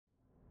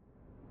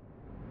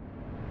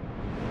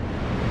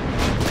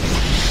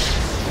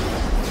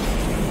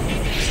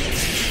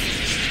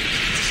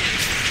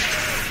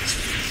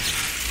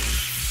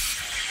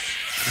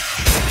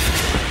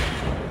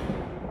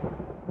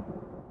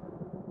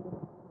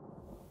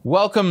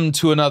Welcome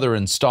to another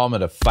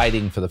installment of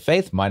Fighting for the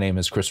Faith. My name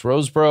is Chris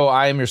Roseborough.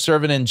 I am your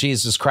servant in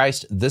Jesus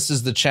Christ. This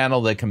is the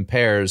channel that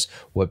compares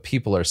what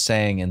people are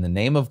saying in the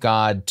name of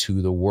God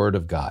to the Word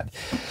of God.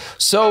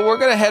 So we're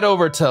going to head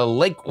over to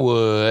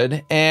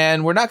Lakewood,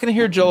 and we're not going to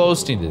hear Joel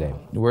Osteen today.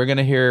 We're going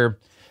to hear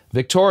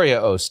Victoria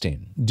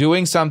Osteen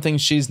doing something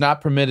she's not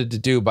permitted to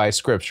do by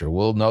Scripture.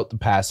 We'll note the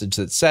passage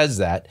that says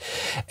that,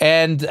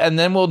 and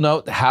then we'll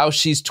note how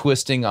she's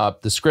twisting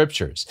up the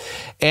Scriptures.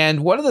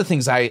 And one of the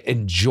things I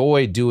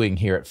enjoy doing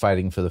here at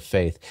Fighting for the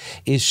Faith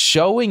is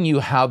showing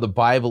you how the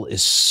Bible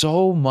is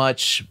so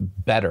much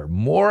better,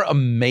 more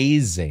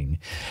amazing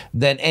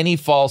than any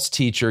false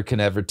teacher can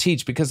ever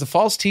teach. Because the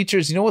false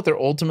teachers, you know what they're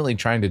ultimately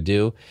trying to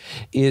do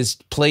is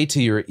play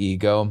to your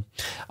ego,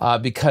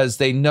 because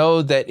they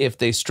know that if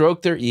they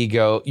stroke their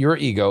your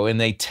ego,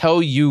 and they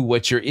tell you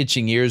what your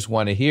itching ears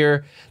want to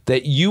hear,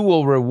 that you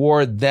will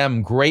reward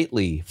them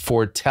greatly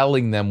for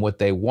telling them what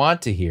they want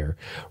to hear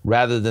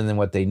rather than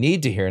what they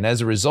need to hear. And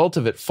as a result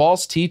of it,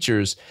 false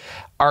teachers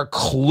are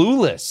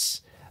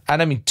clueless,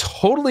 and I mean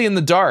totally in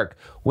the dark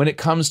when it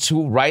comes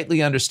to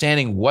rightly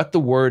understanding what the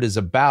Word is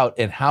about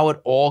and how it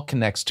all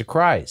connects to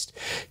Christ.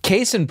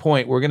 Case in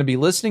point, we're going to be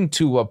listening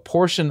to a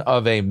portion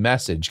of a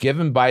message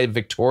given by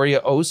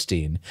Victoria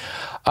Osteen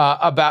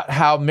about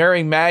how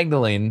Mary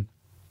Magdalene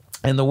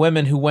and the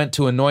women who went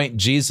to anoint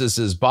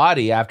Jesus'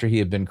 body after he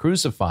had been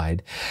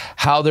crucified,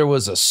 how there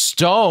was a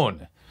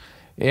stone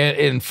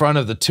in front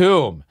of the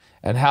tomb,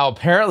 and how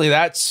apparently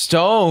that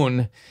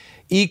stone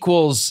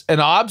equals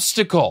an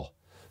obstacle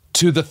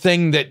to the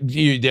thing that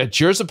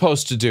you're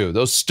supposed to do.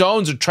 Those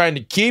stones are trying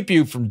to keep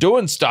you from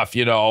doing stuff,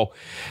 you know.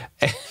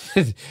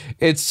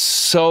 It's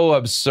so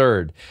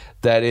absurd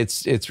that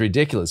it's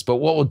ridiculous. But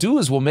what we'll do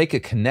is we'll make a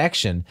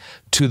connection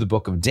to the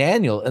book of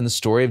Daniel and the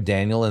story of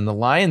Daniel in the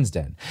lion's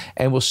den.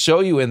 And we'll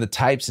show you in the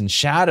types and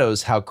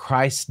shadows how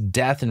Christ's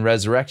death and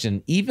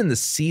resurrection, even the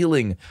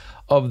sealing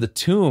of the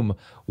tomb,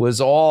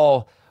 was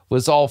all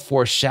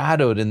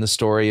foreshadowed in the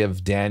story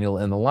of Daniel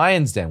in the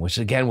lion's den, which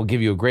again will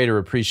give you a greater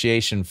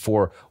appreciation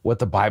for what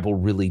the Bible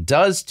really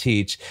does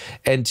teach,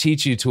 and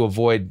teach you to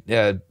avoid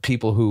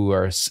people who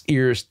are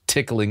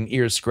ear-tickling,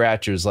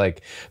 ear-scratchers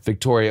like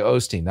Victoria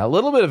Osteen. Now, a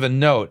little bit of a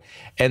note,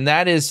 and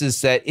that is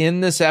that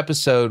in this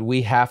episode,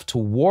 we have to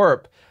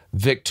warp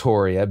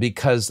Victoria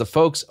because the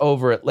folks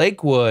over at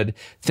Lakewood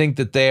think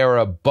that they are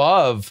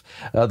above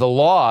the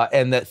law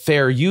and that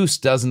fair use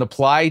doesn't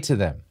apply to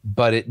them,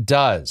 but it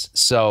does.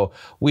 So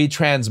we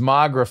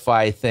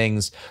transmogrify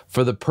things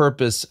for the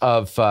purpose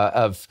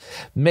of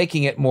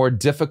making it more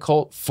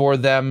difficult for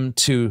them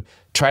to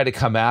try to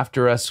come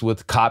after us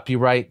with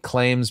copyright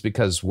claims,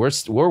 because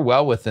we're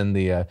well within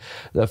the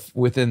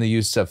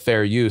use of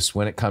fair use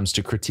when it comes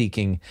to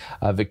critiquing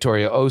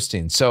Victoria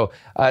Osteen. So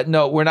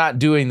no, we're not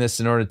doing this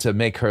in order to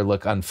make her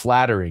look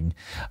unflattering.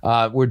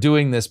 We're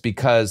doing this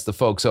because the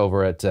folks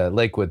over at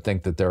Lakewood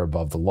think that they're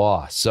above the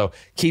law. So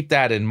keep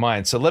that in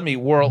mind. So let me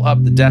whirl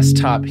up the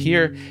desktop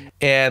here,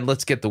 and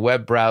let's get the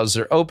web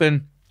browser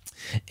open.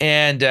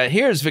 And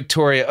here's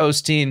Victoria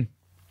Osteen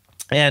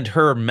and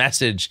her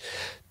message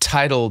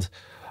titled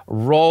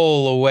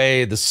 "Roll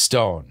Away the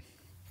Stone."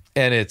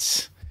 And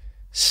it's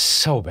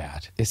so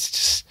bad. It's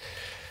just,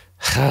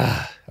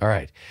 all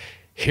right,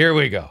 here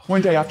we go.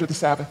 One day after the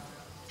Sabbath,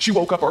 she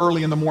woke up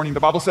early in the morning. The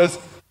Bible says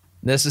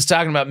this is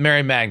talking about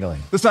Mary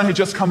Magdalene. The sun had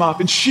just come up,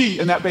 and she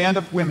and that band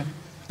of women,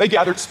 they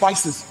gathered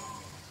spices.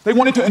 They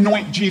wanted to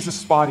anoint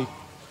Jesus' body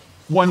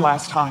one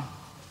last time.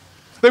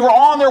 They were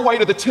on their way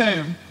to the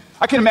tomb.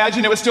 I can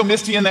imagine it was still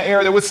misty in the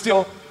air. There was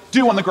still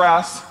dew on the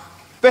grass.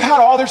 They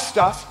had all their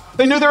stuff.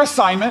 They knew their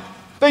assignment.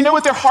 They knew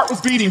what their heart was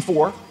beating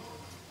for.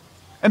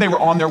 And they were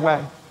on their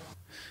way.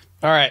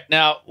 All right,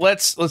 now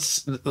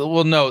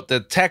we'll note the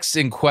text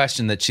in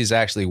question that she's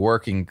actually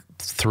working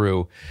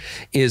through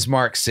is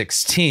Mark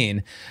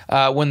 16.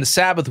 When the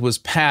Sabbath was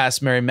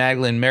passed, Mary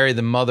Magdalene, Mary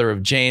the mother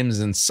of James,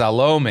 and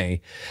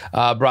Salome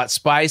brought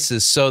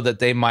spices so that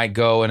they might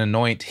go and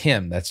anoint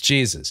him. That's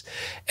Jesus.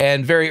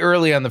 And very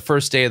early on the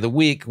first day of the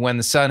week, when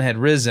the sun had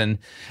risen,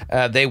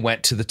 they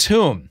went to the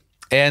tomb.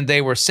 And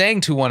they were saying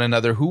to one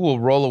another, "Who will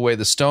roll away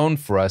the stone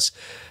for us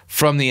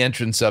from the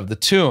entrance of the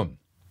tomb?"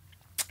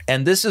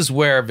 And this is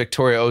where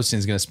Victoria Osteen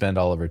is going to spend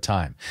all of her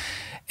time.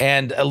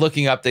 And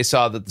looking up, they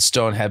saw that the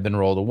stone had been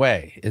rolled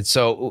away. And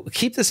so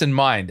keep this in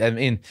mind. I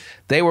mean,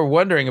 they were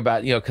wondering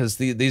about, because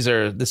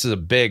this is a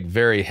big,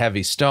 very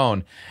heavy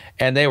stone,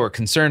 and they were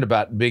concerned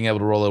about being able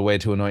to roll it away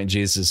to anoint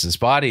Jesus'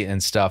 body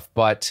and stuff.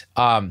 But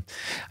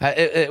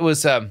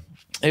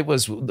it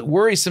was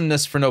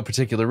worrisomeness for no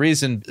particular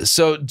reason.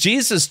 So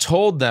Jesus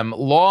told them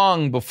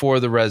long before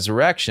the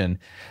resurrection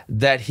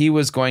that he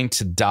was going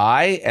to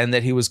die and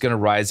that he was going to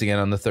rise again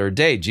on the third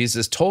day.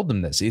 Jesus told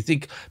them this. You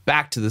think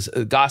back to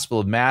the Gospel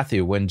of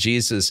Matthew when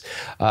Jesus,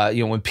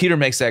 when Peter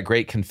makes that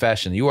great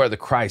confession, "You are the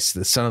Christ,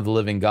 the Son of the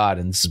living God,"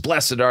 and this is,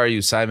 "Blessed are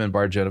you, Simon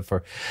Bar-Jonah,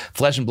 for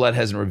flesh and blood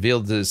hasn't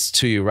revealed this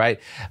to you," right?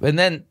 And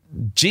then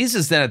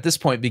Jesus then at this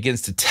point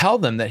begins to tell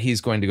them that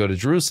he's going to go to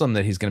Jerusalem,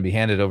 that he's going to be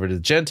handed over to the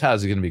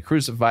Gentiles, he's going to be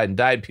crucified and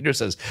died. Peter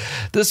says,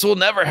 "This will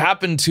never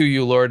happen to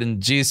you, Lord."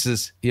 And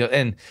Jesus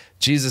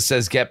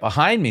says, "Get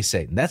behind me,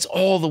 Satan." That's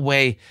all the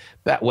way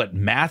back,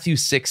 Matthew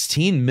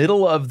 16,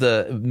 middle of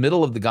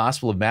the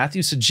Gospel of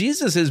Matthew. So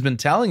Jesus has been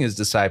telling his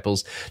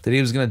disciples that he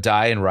was going to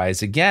die and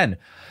rise again.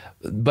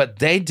 But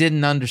they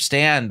didn't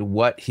understand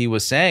what he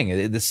was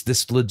saying.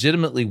 This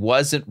legitimately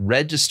wasn't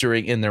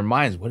registering in their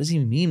minds. What does he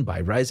mean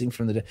by rising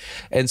from the dead?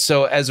 And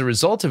so as a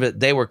result of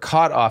it, they were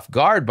caught off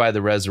guard by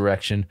the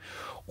resurrection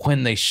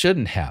when they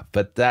shouldn't have.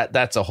 But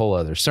that's a whole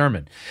other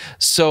sermon.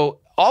 So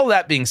all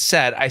that being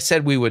said, I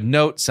said we would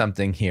note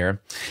something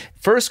here.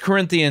 1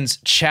 Corinthians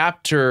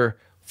chapter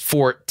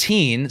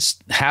 14,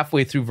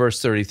 halfway through verse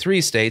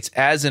 33 states,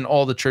 "As in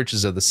all the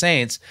churches of the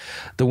saints,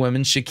 the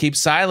women should keep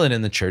silent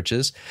in the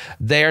churches.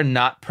 They are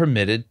not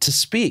permitted to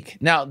speak."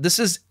 Now, this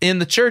is in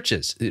the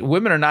churches.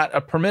 Women are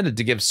not permitted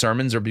to give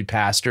sermons or be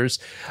pastors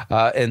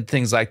and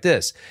things like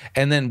this.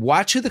 And then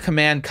watch who the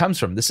command comes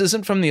from. This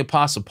isn't from the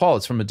Apostle Paul.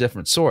 It's from a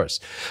different source.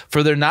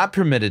 "For they're not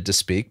permitted to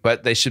speak,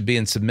 but they should be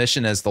in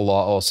submission, as the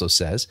law also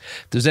says.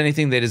 If there's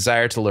anything they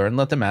desire to learn,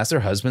 let them ask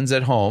their husbands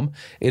at home.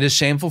 It is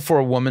shameful for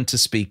a woman to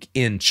speak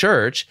in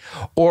church.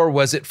 Or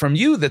was it from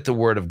you that the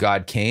word of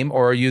God came,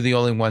 or are you the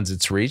only ones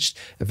it's reached?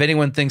 If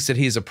anyone thinks that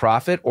he's a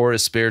prophet or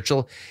is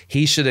spiritual,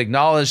 he should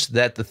acknowledge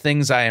that the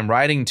things I am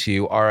writing to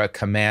you are a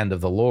command of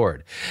the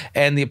Lord."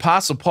 And the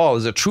Apostle Paul,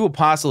 is a true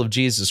apostle of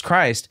Jesus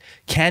Christ,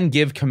 can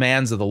give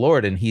commands of the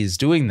Lord, and he's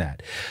doing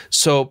that.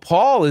 So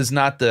Paul is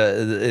not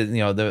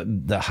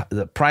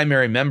the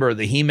primary member of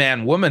the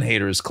He-Man Woman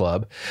Haters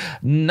Club.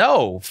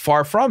 No,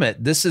 far from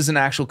it. This is an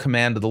actual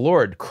command of the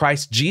Lord.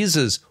 Christ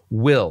Jesus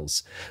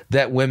wills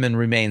that women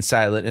remain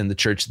silent in the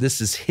church.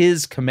 This is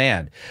his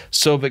command.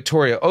 So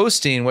Victoria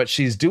Osteen, what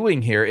she's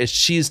doing here is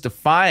she's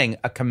defying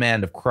a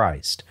command of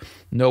Christ.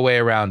 No way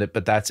around it,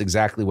 but that's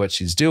exactly what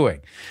she's doing.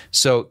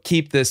 So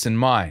keep this in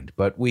mind,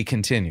 but we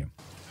continue.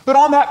 But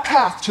on that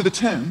path to the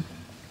tomb,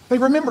 they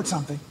remembered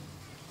something.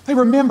 They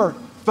remembered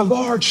the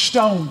large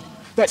stone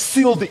that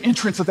sealed the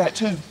entrance of that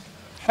tomb.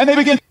 And they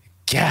began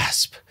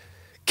gasp.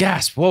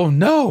 Whoa,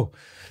 no.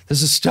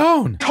 There's a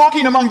stone.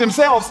 Talking among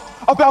themselves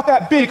about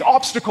that big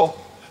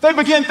obstacle. They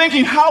began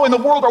thinking, how in the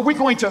world are we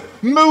going to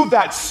move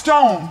that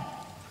stone?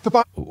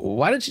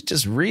 Why don't you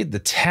just read the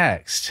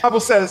text? The Bible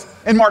says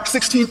in Mark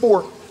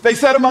 16:4, they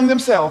said among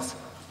themselves,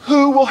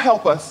 "Who will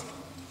help us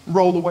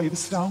roll away the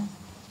stone?"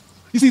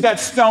 You see, that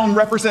stone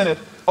represented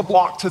a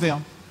block to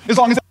them. As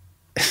long as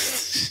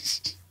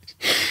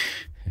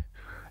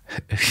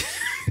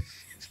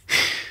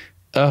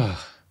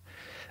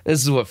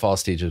This is what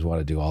false teachers want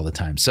to do all the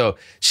time. So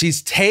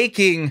she's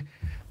taking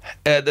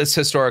this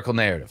historical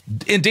narrative.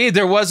 Indeed,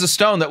 there was a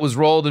stone that was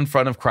rolled in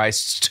front of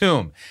Christ's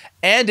tomb,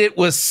 and it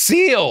was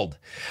sealed.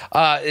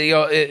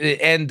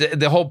 And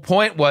the whole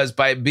point was,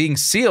 by being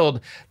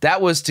sealed,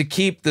 that was to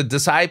keep the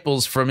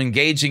disciples from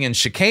engaging in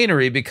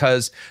chicanery,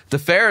 because the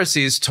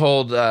Pharisees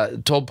told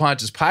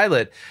Pontius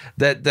Pilate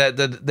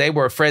that they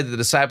were afraid that the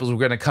disciples were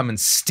going to come and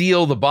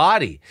steal the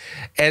body.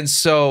 And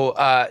so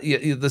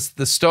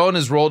the stone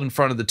is rolled in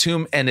front of the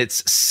tomb, and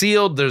it's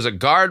sealed. There's a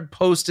guard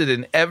posted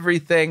and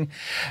everything.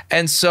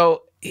 And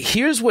so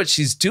here's what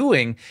she's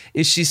doing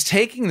is she's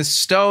taking the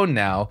stone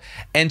now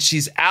and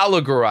she's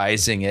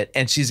allegorizing it,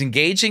 and she's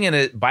engaging in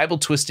a Bible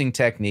twisting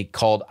technique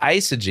called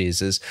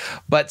eisegesis.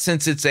 But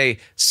since it's a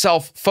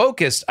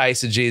self-focused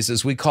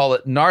eisegesis, we call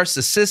it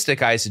narcissistic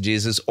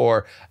eisegesis,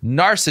 or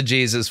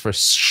narcigesis for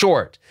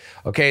short.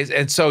 Okay.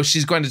 And so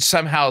she's going to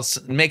somehow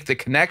make the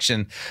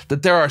connection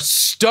that there are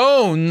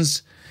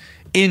stones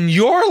in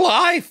your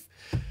life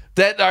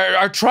that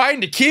are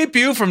trying to keep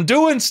you from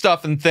doing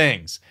stuff and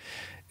things.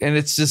 And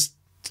it's just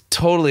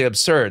totally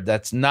absurd.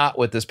 That's not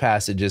what this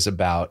passage is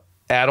about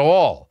at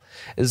all.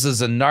 This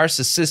is a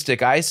narcissistic,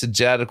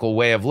 eisegetical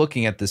way of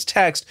looking at this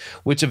text,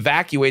 which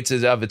evacuates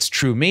it of its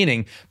true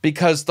meaning,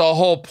 because the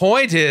whole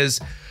point is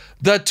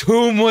the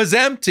tomb was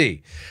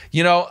empty.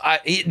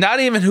 Not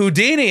even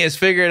Houdini has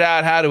figured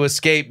out how to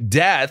escape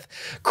death.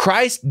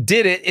 Christ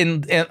did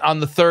it on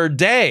the third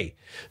day.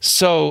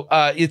 So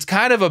it's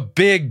kind of a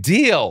big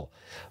deal.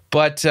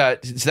 But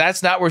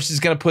that's not where she's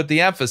going to put the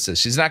emphasis.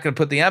 She's not going to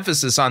put the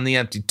emphasis on the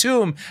empty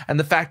tomb and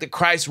the fact that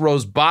Christ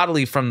rose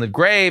bodily from the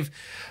grave.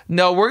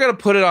 No, we're going to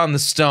put it on the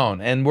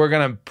stone, and we're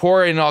going to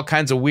pour in all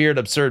kinds of weird,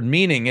 absurd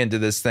meaning into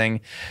this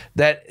thing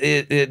that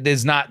it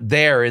is not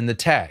there in the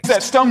text.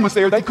 That stone was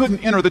there. They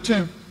couldn't enter the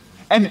tomb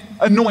and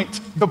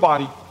anoint the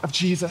body of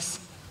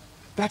Jesus.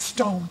 That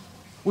stone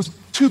was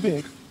too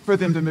big for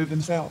them to move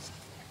themselves.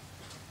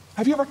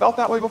 Have you ever felt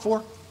that way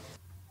before?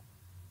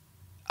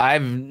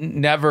 I've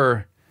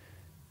never...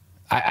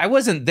 I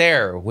wasn't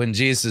there when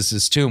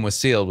Jesus' tomb was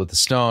sealed with the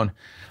stone.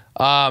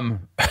 No.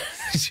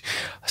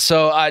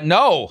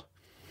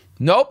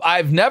 Nope,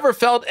 I've never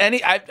felt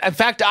any... in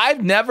fact,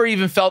 I've never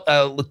even felt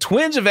a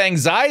twinge of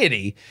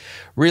anxiety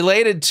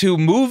related to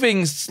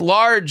moving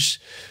large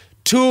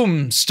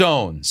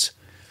tombstones.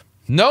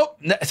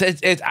 Nope,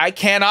 I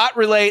cannot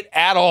relate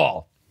at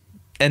all,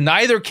 and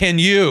neither can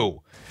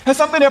you. Has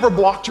something ever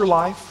blocked your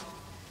life?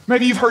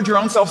 Maybe you've heard your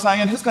own self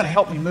saying, who's going to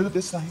help me move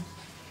this thing?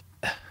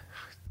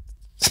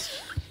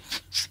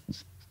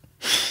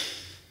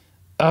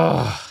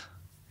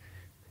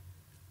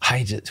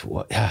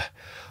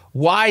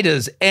 Why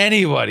does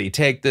anybody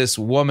take this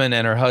woman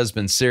and her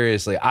husband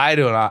seriously? I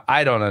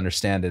don't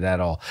understand it at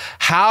all.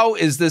 How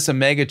is this a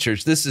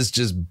megachurch? This is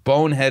just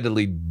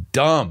boneheadedly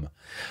dumb.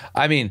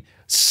 I mean,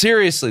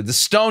 seriously, the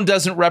stone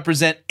doesn't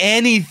represent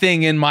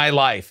anything in my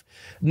life.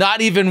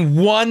 Not even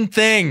one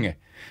thing.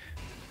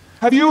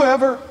 Have you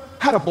ever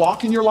had a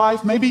block in your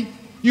life? Maybe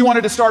you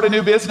wanted to start a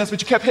new business,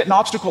 but you kept hitting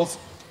obstacles,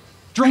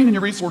 draining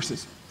your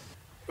resources.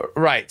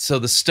 Right, so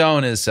the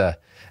stone is an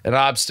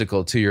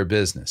obstacle to your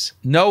business.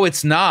 No,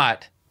 it's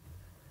not.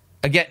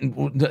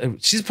 Again,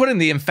 she's putting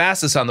the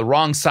emphasis on the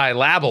wrong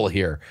syllable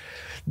here.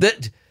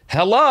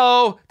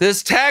 Hello,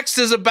 this text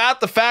is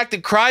about the fact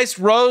that Christ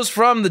rose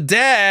from the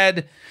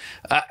dead.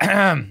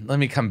 Let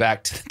me come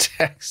back to the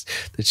text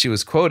that she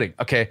was quoting.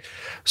 Okay,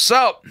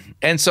 so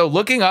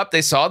looking up,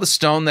 they saw the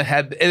stone that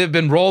had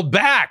been rolled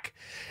back.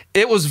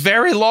 It was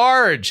very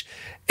large.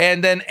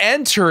 And then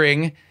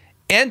entering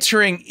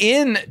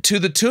into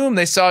the tomb,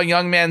 they saw a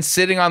young man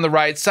sitting on the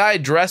right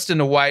side, dressed in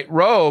a white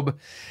robe,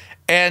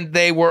 and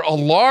they were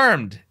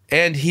alarmed.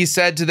 And he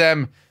said to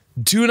them,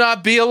 "Do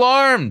not be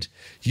alarmed.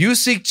 You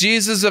seek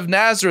Jesus of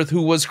Nazareth,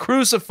 who was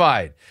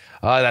crucified."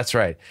 That's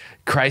right.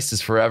 Christ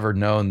is forever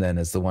known then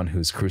as the one who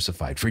is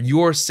crucified. For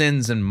your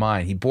sins and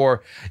mine. He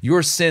bore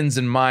your sins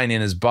and mine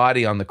in his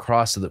body on the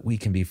cross so that we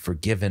can be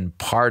forgiven,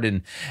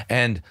 pardoned,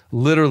 and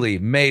literally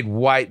made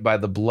white by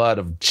the blood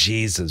of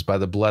Jesus, by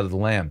the blood of the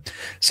Lamb.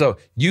 So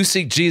you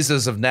seek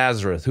Jesus of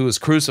Nazareth, who is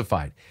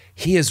crucified.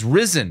 He is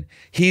risen.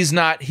 He's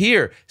not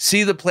here.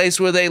 See the place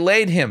where they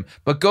laid him.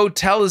 But go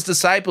tell his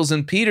disciples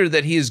and Peter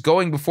that he is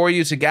going before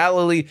you to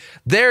Galilee.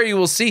 There you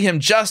will see him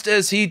just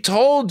as he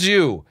told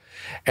you.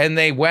 And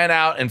they went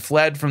out and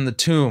fled from the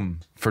tomb,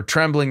 for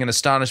trembling and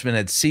astonishment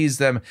had seized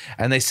them,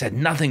 and they said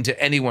nothing to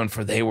anyone,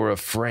 for they were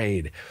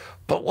afraid.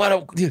 But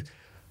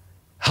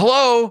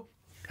hello?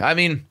 I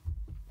mean,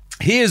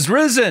 he is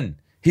risen.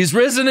 He's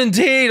risen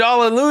indeed.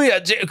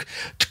 Hallelujah.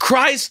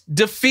 Christ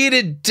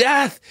defeated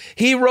death.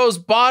 He rose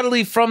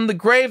bodily from the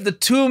grave. The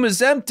tomb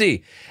is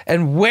empty.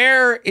 And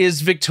where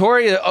is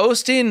Victoria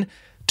Osteen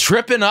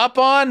tripping up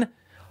on?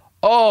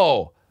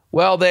 Oh,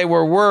 well, they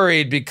were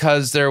worried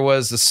because there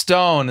was a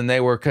stone and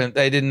they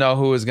didn't know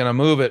who was going to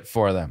move it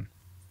for them.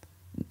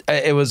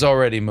 It was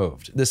already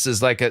moved. This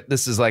is like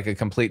a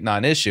complete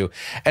non-issue.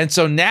 And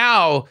so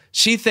now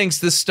she thinks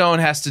this stone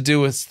has to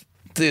do with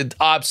the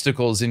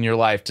obstacles in your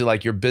life to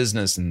like your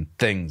business and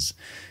things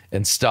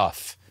and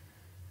stuff.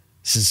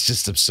 This is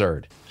just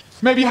absurd.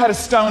 Maybe you had a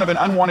stone of an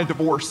unwanted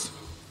divorce,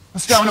 a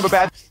stone of a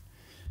bad...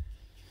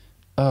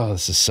 Oh,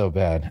 this is so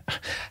bad.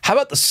 How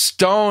about the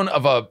stone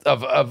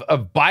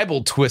of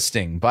Bible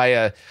twisting by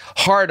a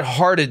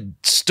hard-hearted,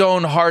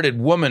 stone-hearted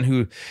woman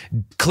who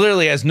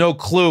clearly has no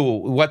clue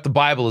what the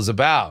Bible is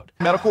about?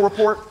 Medical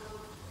report,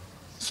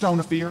 stone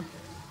of fear,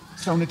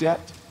 stone of debt.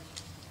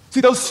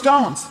 See, those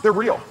stones, they're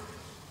real.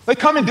 They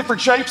come in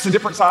different shapes and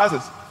different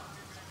sizes.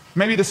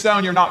 Maybe the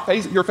stone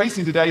you're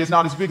facing today is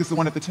not as big as the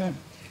one at the tomb.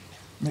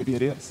 Maybe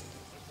it is.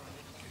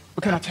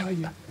 But can I tell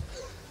you,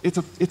 it's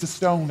a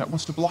stone that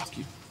wants to block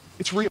you.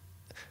 It's real.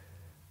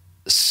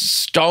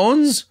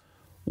 Stones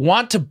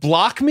want to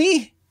block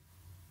me?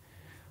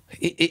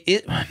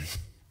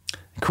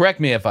 Correct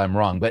me if I'm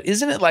wrong, but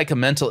isn't it like a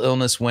mental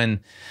illness when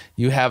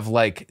you have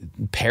like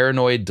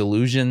paranoid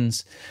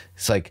delusions?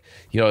 It's like,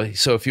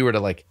 so if you were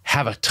to like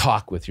have a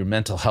talk with your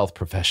mental health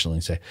professional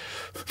and say,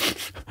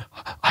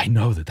 I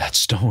know that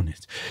stone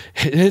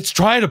it's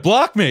trying to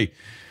block me.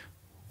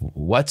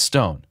 What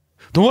stone?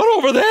 The one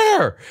over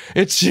there.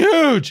 It's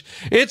huge.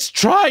 It's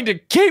trying to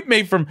keep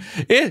me from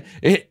it.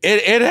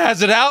 It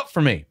has it out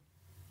for me.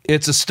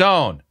 It's a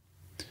stone.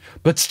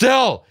 But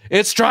still,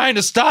 it's trying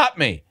to stop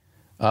me.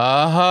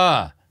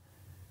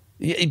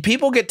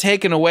 People get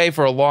taken away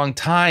for a long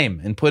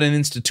time and put in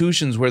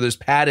institutions where there's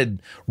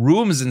padded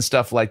rooms and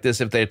stuff like this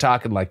if they're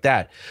talking like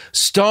that.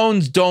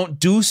 Stones don't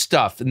do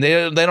stuff, and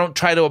they don't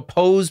try to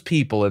oppose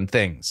people and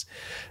things.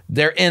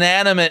 They're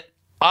inanimate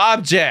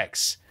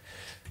objects.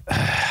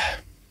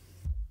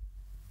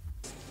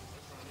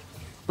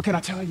 But can I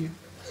tell you,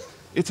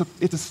 it's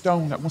a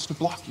stone that wants to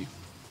block you.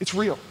 It's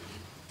real.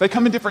 They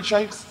come in different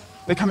shapes.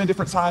 They come in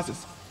different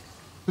sizes.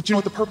 But you know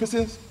what the purpose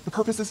is? The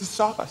purpose is to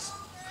stop us.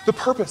 The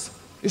purpose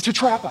is to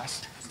trap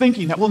us,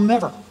 thinking that we'll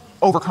never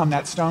overcome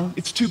that stone.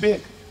 It's too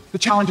big. The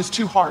challenge is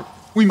too hard.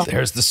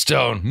 There's the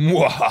stone.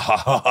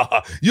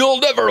 You'll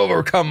never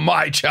overcome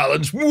my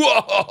challenge.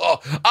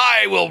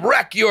 I will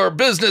wreck your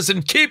business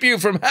and keep you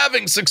from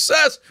having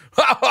success.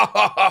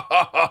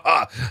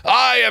 I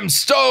am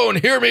stone.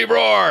 Hear me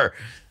roar.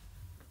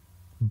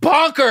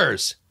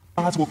 Bonkers.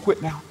 Gods will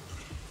quit now.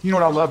 You know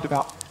what I loved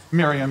about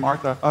Mary and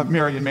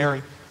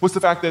Mary was the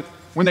fact that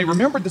when they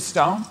remembered the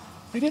stone,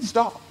 they didn't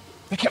stop.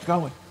 They kept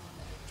going.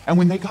 And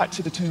when they got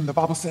to the tomb, the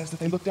Bible says that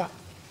they looked up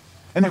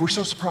and they were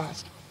so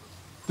surprised.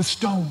 The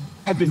stone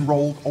had been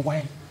rolled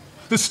away.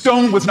 The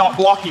stone was not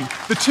blocking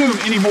the tomb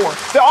anymore.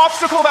 The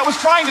obstacle that was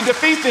trying to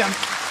defeat them.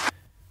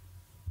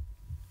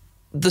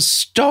 The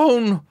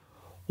stone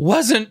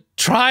wasn't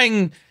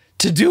trying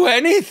to do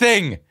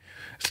anything.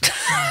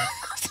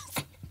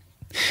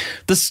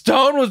 The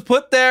stone was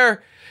put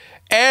there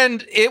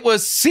and it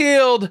was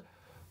sealed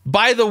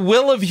by the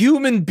will of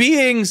human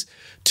beings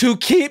to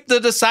keep the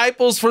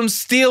disciples from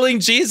stealing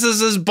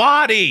Jesus's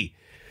body.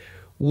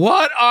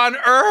 What on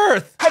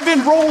earth? Had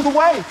been rolled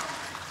away.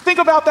 Think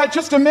about that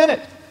just a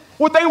minute.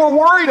 What they were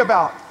worried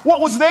about,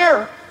 what was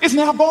there, is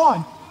now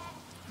gone.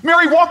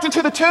 Mary walked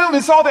into the tomb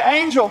and saw the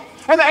angel,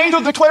 and the angel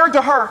declared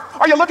to her,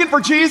 "Are you looking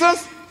for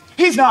Jesus?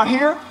 He's not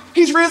here.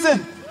 He's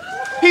risen.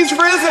 He's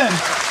risen."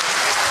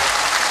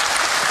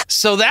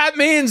 So that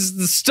means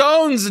the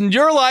stones in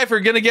your life are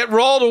going to get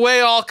rolled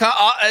away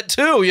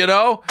too, you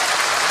know?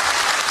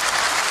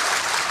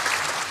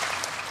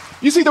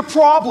 You see, the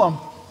problem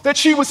that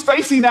she was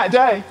facing that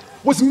day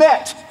was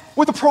met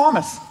with a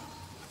promise,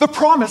 the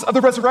promise of the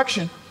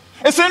resurrection.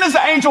 As soon as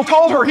the angel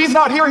told her, "He's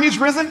not here, he's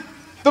risen,"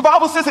 the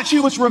Bible says that she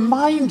was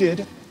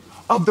reminded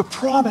of the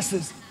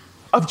promises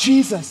of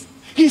Jesus.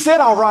 He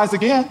said, "I'll rise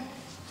again."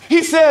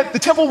 He said, "The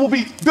temple will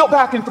be built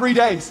back in 3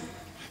 days."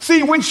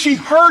 See, when she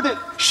heard it,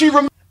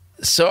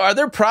 So are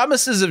there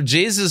promises of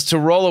Jesus to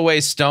roll away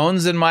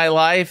stones in my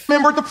life?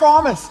 remembered the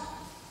promise.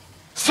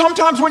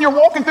 Sometimes when you're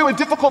walking through a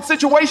difficult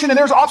situation and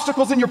there's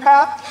obstacles in your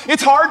path,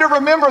 it's hard to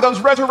remember those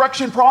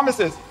resurrection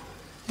promises.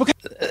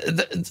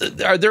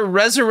 Are there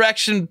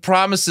resurrection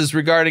promises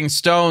regarding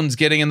stones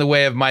getting in the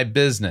way of my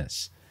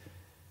business?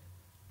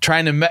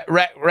 Trying to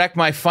wreck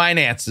my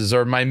finances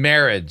or my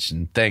marriage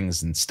and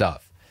things and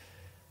stuff?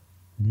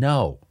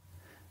 No,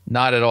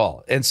 not at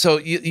all. And so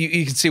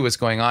you can see what's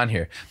going on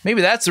here.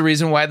 Maybe that's the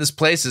reason why this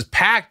place is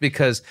packed,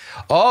 because,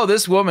 oh,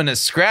 this woman is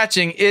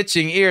scratching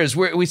itching ears.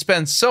 We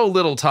spend so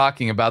little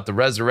talking about the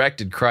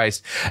resurrected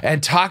Christ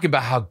and talking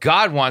about how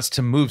God wants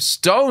to move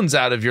stones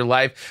out of your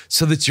life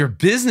so that your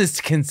business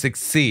can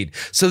succeed,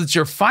 so that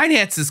your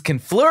finances can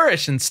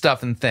flourish and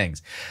stuff and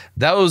things.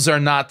 Those are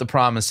not the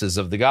promises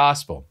of the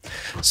gospel.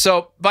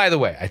 So, by the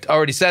way, I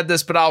already said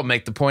this, but I'll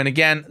make the point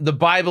again. The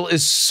Bible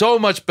is so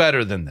much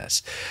better than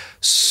this.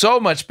 So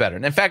much better.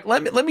 And in fact,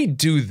 let me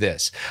do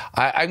this.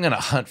 I'm going to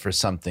hunt for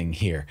something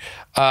here.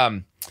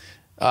 Tomb.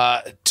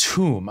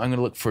 I'm going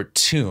to look for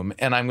tomb,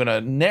 and I'm going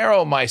to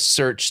narrow my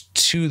search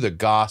to the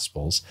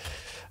Gospels.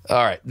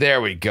 All right,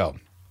 there we go.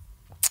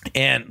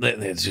 And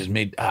it's just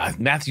made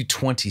Matthew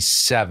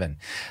 27.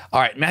 All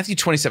right, Matthew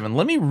 27.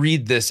 Let me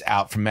read this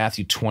out from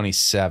Matthew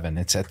 27.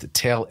 It's at the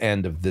tail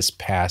end of this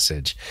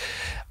passage.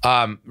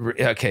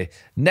 Okay.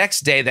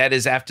 Next day, that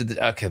is after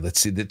the. Okay,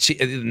 let's see.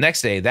 The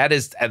next day, that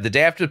is the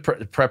day after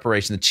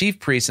preparation. The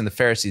chief priests and the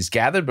Pharisees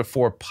gathered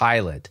before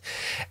Pilate,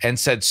 and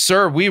said,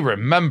 "Sir, we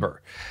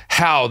remember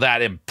how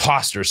that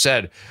impostor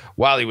said,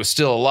 while he was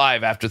still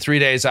alive, after 3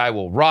 days I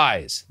will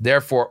rise.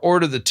 Therefore,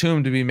 order the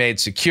tomb to be made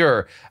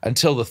secure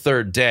until the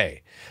third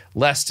day,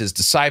 lest his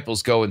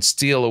disciples go and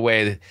steal him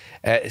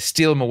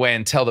away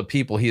and tell the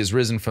people he is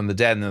risen from the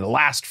dead, and then the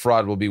last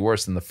fraud will be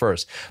worse than the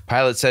first."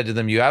 Pilate said to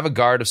them, "You have a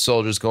guard of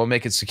soldiers, go and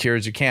make it secure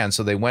as you can."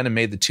 So they went and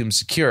made the tomb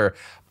secure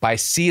by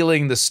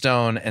sealing the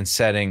stone and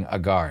setting a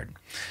guard.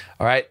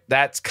 All right,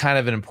 that's kind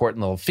of an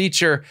important little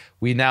feature.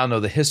 We now know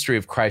the history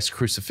of Christ's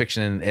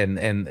crucifixion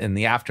and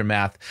the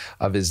aftermath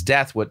of his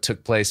death, what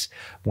took place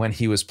when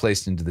he was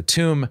placed into the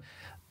tomb.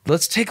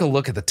 Let's take a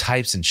look at the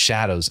types and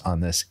shadows on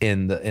this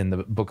in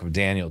the book of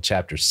Daniel,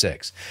 chapter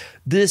 6.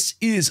 This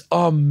is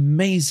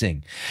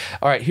amazing.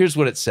 All right, here's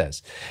what it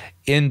says.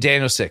 In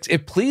Daniel 6,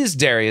 it pleased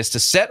Darius to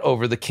set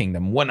over the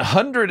kingdom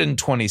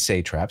 120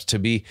 satraps to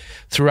be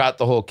throughout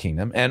the whole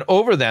kingdom, and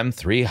over them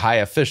 3 high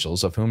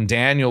officials, of whom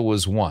Daniel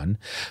was one,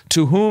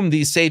 to whom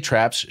these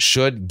satraps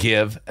should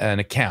give an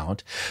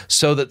account,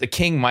 so that the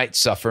king might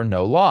suffer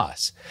no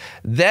loss.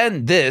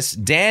 Then this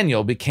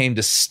Daniel became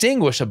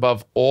distinguished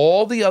above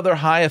all the other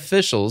high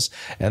officials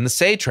and the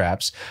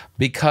satraps,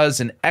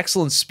 because an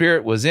excellent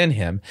spirit was in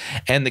him,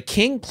 and the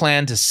king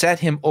planned to set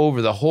him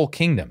over the whole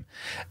kingdom.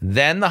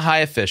 Then the high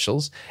officials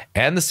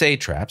and the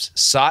satraps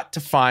sought to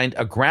find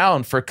a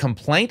ground for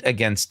complaint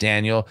against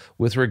Daniel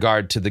with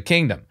regard to the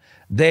kingdom.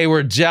 They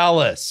were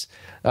jealous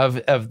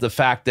of the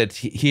fact that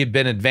he had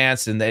been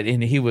advanced and that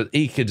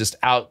he could just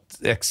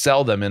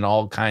excel them in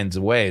all kinds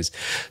of ways.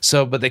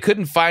 So, but they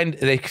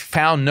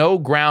found no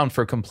ground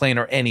for complaint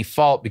or any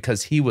fault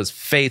because he was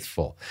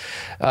faithful.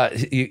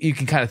 You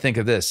can kind of think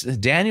of this.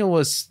 Daniel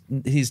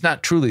he's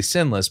not truly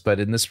sinless, but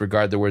in this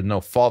regard, there was no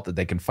fault that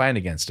they can find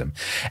against him,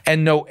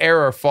 and no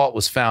error or fault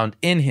was found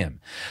in him.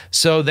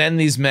 So then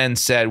these men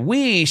said,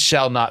 "We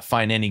shall not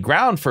find any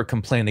ground for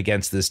complaint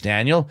against this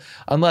Daniel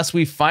unless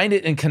we find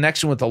it in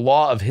connection with the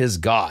law of his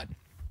God."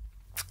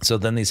 So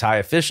then these high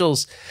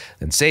officials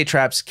and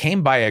satraps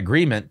came by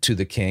agreement to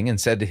the king and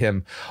said to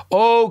him,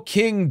 "O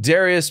King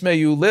Darius, may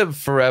you live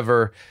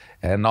forever.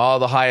 And all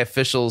the high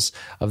officials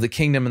of the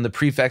kingdom and the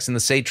prefects and the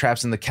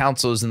satraps and the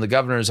councils and the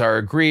governors are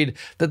agreed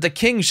that the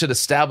king should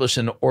establish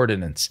an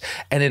ordinance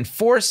and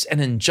enforce an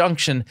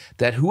injunction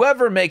that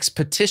whoever makes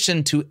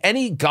petition to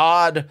any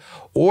god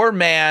or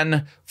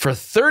man for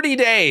 30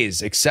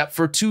 days, except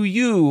for to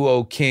you,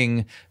 O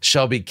king,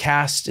 shall be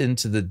cast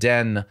into the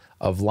den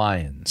of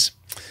lions.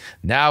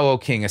 Now, O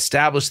king,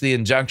 establish the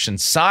injunction,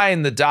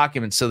 sign the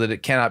document so that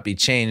it cannot be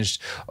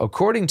changed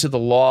according to the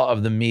law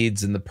of the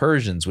Medes and the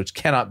Persians, which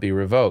cannot be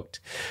revoked.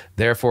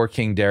 Therefore,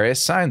 King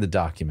Darius signed the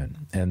document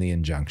and the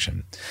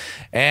injunction.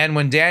 And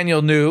when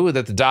Daniel knew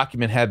that the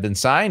document had been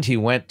signed, he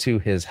went to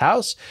his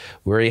house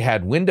where he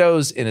had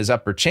windows in his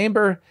upper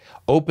chamber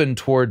open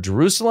toward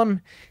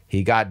Jerusalem.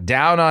 He got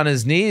down on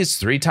his knees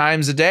 3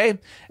 times a day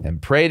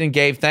and prayed and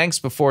gave thanks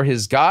before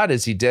his God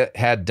as he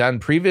had done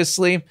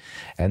previously.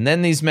 And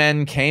then these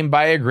men came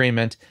by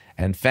agreement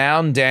and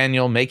found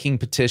Daniel making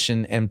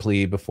petition and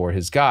plea before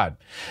his God.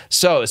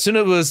 So as soon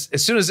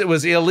as it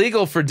was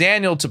illegal for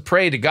Daniel to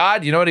pray to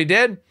God, you know what he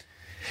did?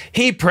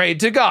 He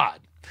prayed to God.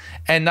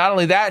 And not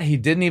only that, he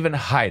didn't even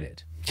hide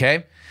it.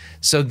 Okay?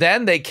 So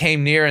then they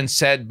came near and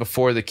said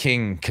before the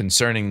king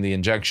concerning the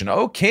injunction,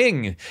 O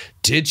king,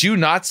 did you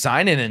not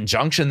sign an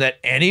injunction that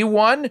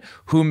anyone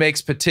who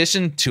makes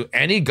petition to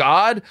any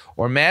god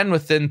or man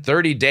within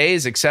 30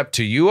 days, except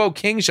to you, O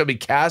king, shall be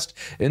cast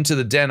into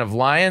the den of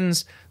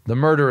lions? The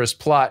murderous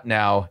plot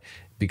now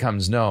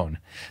becomes known.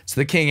 So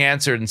the king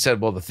answered and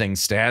said, well, the thing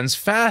stands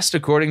fast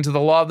according to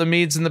the law of the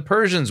Medes and the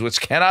Persians,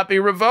 which cannot be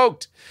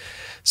revoked.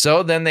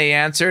 So then they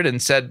answered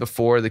and said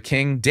before the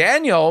king,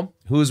 Daniel,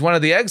 who is one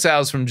of the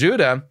exiles from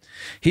Judah,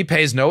 he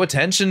pays no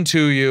attention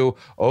to you,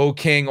 O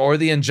king, or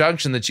the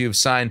injunction that you have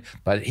signed,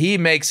 but he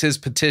makes his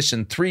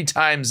petition 3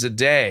 times a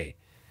day.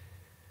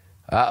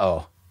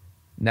 Uh-oh.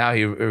 Now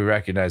he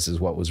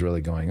recognizes what was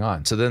really going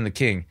on. So then the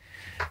king,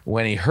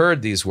 when he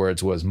heard these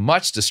words, was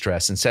much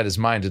distressed and set his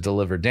mind to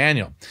deliver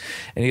Daniel.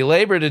 And he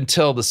labored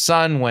until the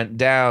sun went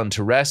down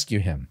to rescue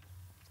him.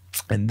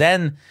 And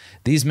then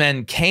these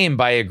men came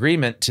by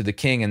agreement to the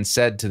king and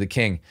said to the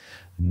king,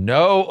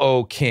 Know,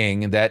 O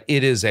king, that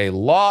it is a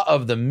law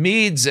of the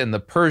Medes and the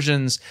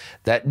Persians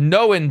that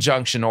no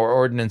injunction or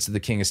ordinance that the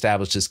king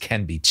establishes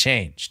can be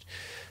changed.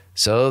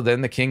 So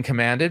then the king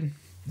commanded,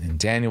 and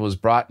Daniel was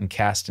brought and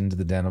cast into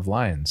the den of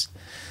lions.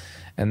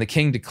 And the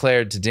king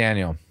declared to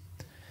Daniel,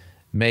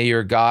 May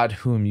your God,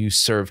 whom you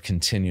serve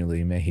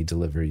continually, may he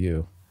deliver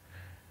you.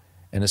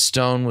 And a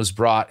stone was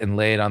brought and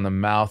laid on the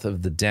mouth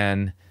of the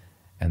den,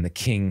 and the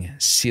king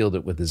sealed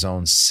it with his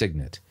own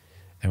signet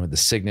and with the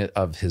signet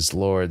of his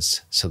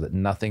lords, so that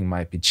nothing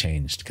might be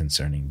changed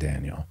concerning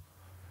Daniel.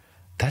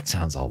 That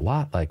sounds a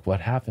lot like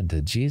what happened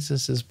to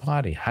Jesus'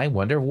 body. I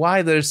wonder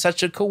why there's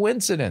such a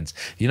coincidence.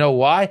 You know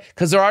why?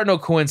 Because there are no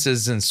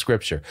coincidences in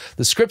Scripture.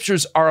 The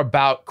Scriptures are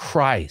about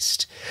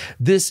Christ.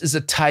 This is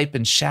a type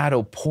and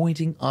shadow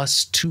pointing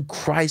us to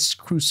Christ's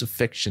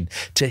crucifixion,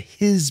 to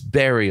his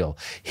burial,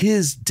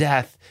 his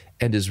death,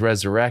 and his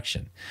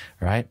resurrection,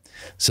 right?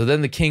 So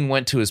then the king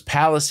went to his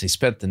palace. He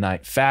spent the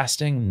night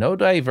fasting. No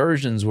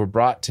diversions were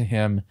brought to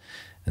him,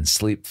 and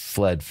sleep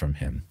fled from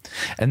him.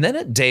 And then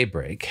at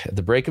daybreak, at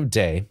the break of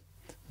day,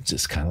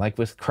 just kind of like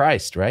with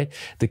Christ, right?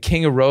 The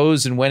king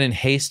arose and went in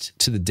haste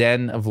to the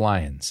den of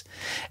lions.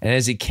 And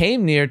as he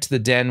came near to the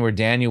den where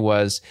Daniel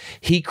was,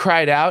 he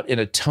cried out in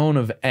a tone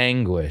of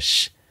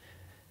anguish.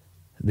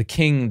 The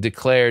king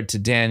declared to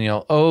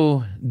Daniel,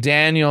 O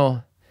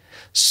Daniel,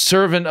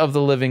 servant of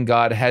the living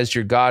God, has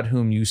your God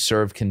whom you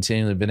serve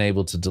continually been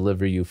able to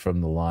deliver you from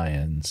the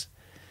lions?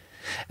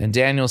 And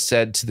Daniel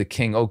said to the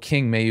king, O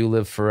king, may you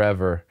live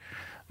forever.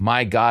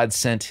 My God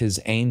sent his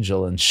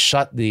angel and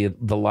shut the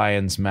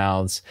lions'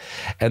 mouths,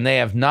 and they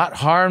have not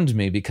harmed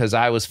me because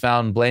I was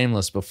found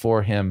blameless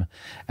before him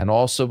and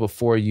also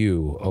before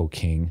you, O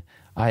king.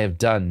 I have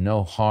done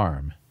no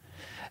harm.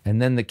 And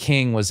then the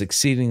king was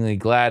exceedingly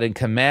glad and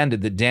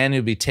commanded that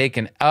Daniel be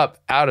taken up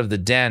out of the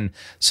den.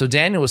 So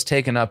Daniel was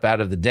taken up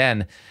out of the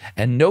den,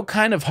 and no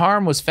kind of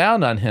harm was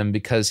found on him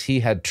because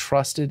he had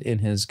trusted in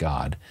his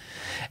God.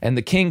 And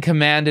the king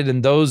commanded,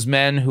 and those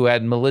men who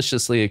had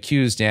maliciously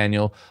accused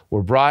Daniel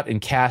were brought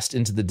and cast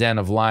into the den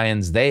of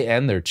lions, they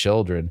and their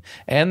children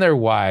and their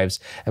wives.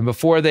 And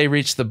before they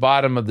reached the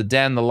bottom of the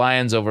den, the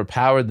lions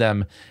overpowered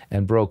them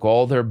and broke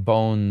all their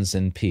bones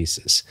in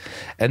pieces.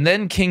 And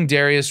then King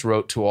Darius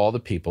wrote to all the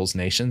peoples,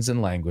 nations,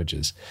 and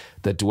languages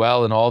that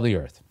dwell in all the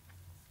earth,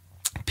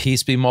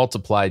 Peace be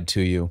multiplied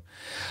to you.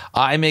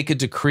 I make a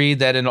decree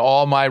that in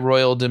all my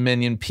royal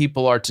dominion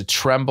people are to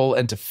tremble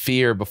and to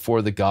fear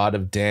before the God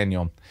of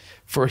Daniel.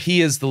 For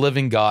he is the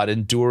living God,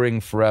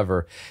 enduring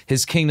forever.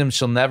 His kingdom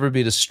shall never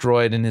be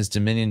destroyed, and his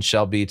dominion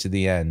shall be to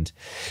the end.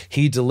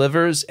 He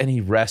delivers and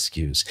he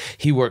rescues.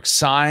 He works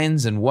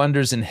signs and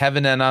wonders in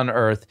heaven and on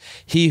earth.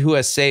 He who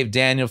has saved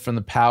Daniel from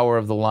the power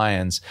of the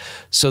lions.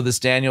 So this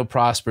Daniel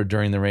prospered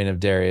during the reign of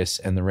Darius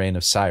and the reign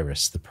of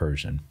Cyrus the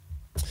Persian.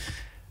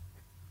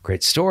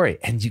 Great story.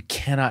 And you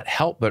cannot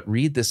help but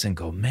read this and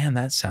go, man,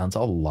 that sounds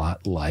a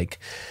lot like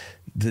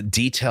the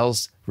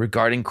details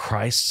regarding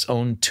Christ's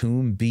own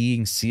tomb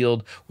being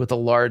sealed with a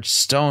large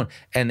stone.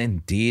 And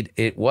indeed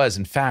it was.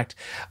 In fact,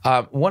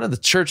 one of the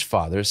church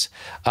fathers,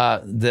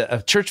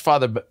 a church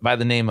father by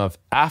the name of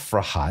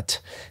F4F,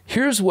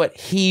 here's what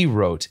he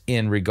wrote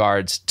in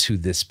regards to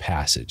this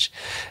passage.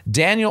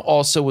 Daniel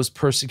also was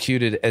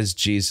persecuted as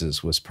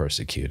Jesus was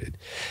persecuted.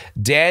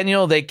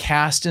 Daniel they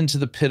cast into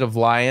the pit of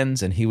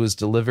lions, and he was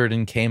delivered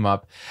and came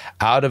up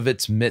out of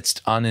its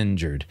midst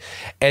uninjured.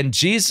 And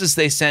Jesus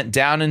they sent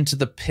down into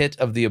the pit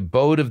of the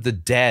abode of the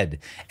dead,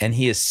 and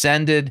he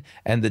ascended,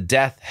 and the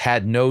death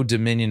had no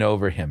dominion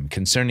over him.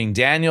 Concerning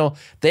Daniel,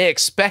 they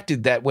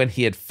expected that when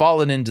he had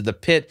fallen into the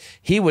pit,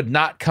 he would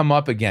not come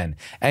up again.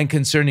 And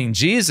concerning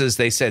Jesus,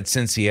 they said,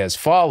 since he has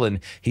fallen,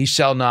 he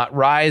shall not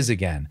rise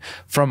again.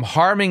 From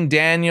harming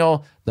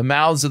Daniel, the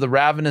mouths of the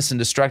ravenous and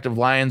destructive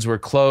lions were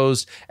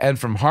closed, and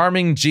from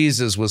harming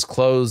Jesus was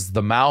closed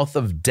the mouth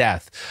of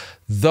death.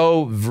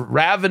 Though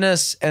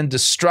ravenous and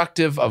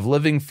destructive of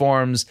living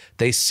forms,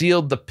 they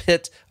sealed the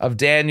pit of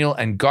Daniel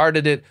and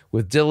guarded it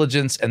with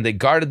diligence, and they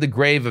guarded the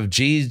grave of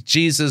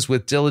Jesus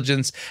with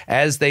diligence,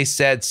 as they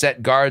said,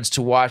 set guards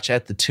to watch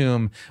at the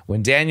tomb.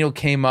 When Daniel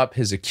came up,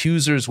 his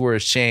accusers were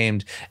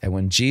ashamed, and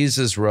when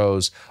Jesus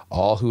rose,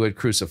 all who had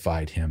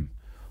crucified him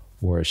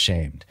were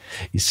ashamed.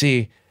 You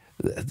see,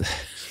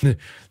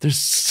 there's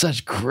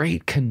such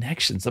great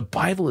connections. The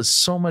Bible is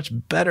so much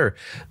better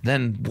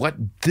than what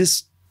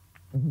this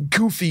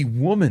goofy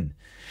woman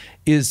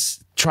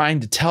is trying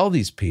to tell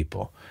these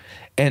people.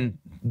 And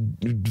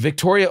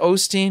Victoria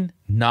Osteen,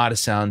 not a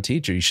sound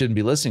teacher. You shouldn't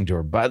be listening to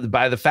her.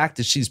 By the fact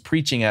that she's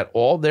preaching at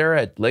all there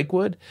at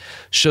Lakewood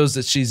shows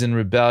that she's in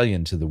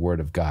rebellion to the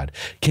word of God.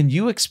 Can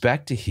you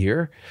expect to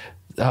hear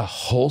a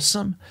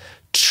wholesome,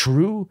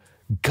 true,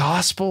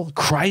 gospel,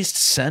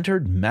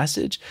 Christ-centered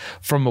message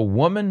from a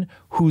woman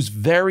whose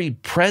very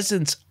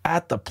presence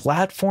at the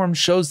platform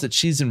shows that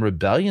she's in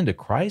rebellion to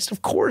Christ?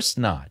 Of course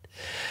not.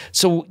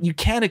 So you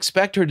can't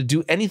expect her to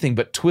do anything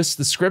but twist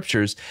the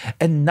scriptures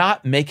and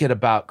not make it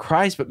about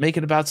Christ, but make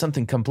it about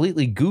something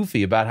completely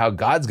goofy about how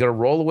God's going to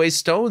roll away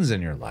stones in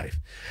your life.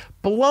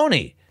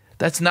 Baloney.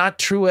 That's not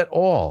true at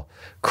all.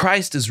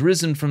 Christ is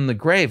risen from the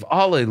grave.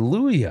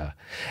 Hallelujah.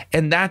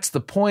 And that's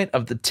the point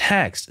of the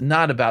text,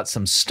 not about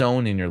some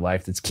stone in your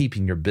life that's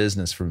keeping your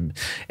business from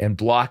and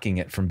blocking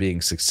it from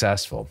being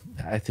successful.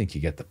 I think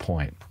you get the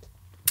point.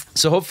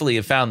 So hopefully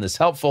you found this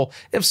helpful.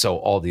 If so,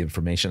 all the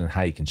information on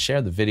how you can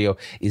share the video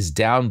is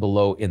down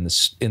below in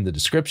the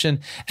description.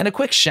 And a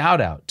quick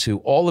shout out to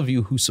all of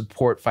you who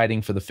support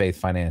Fighting for the Faith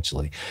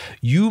financially.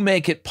 You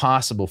make it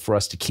possible for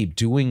us to keep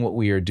doing what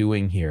we are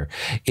doing here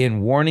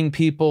in warning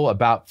people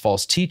about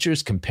false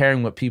teachers,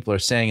 comparing what people are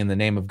saying in the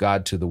name of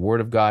God to the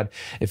word of God.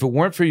 If it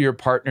weren't for your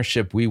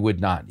partnership, we would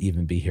not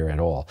even be here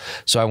at all.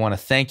 So I want to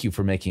thank you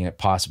for making it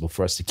possible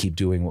for us to keep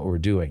doing what we're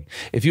doing.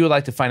 If you would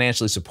like to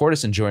financially support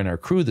us and join our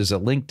crew, there's a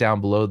link down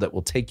below that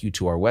will take you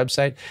to our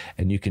website,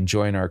 and you can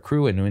join our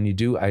crew. And when you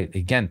do, I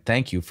again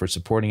thank you for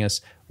supporting us.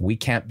 We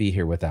can't be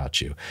here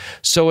without you.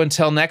 So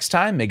until next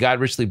time, may God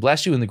richly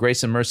bless you in the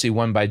grace and mercy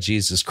won by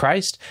Jesus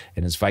Christ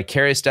and his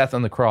vicarious death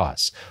on the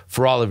cross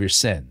for all of your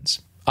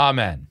sins.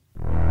 Amen.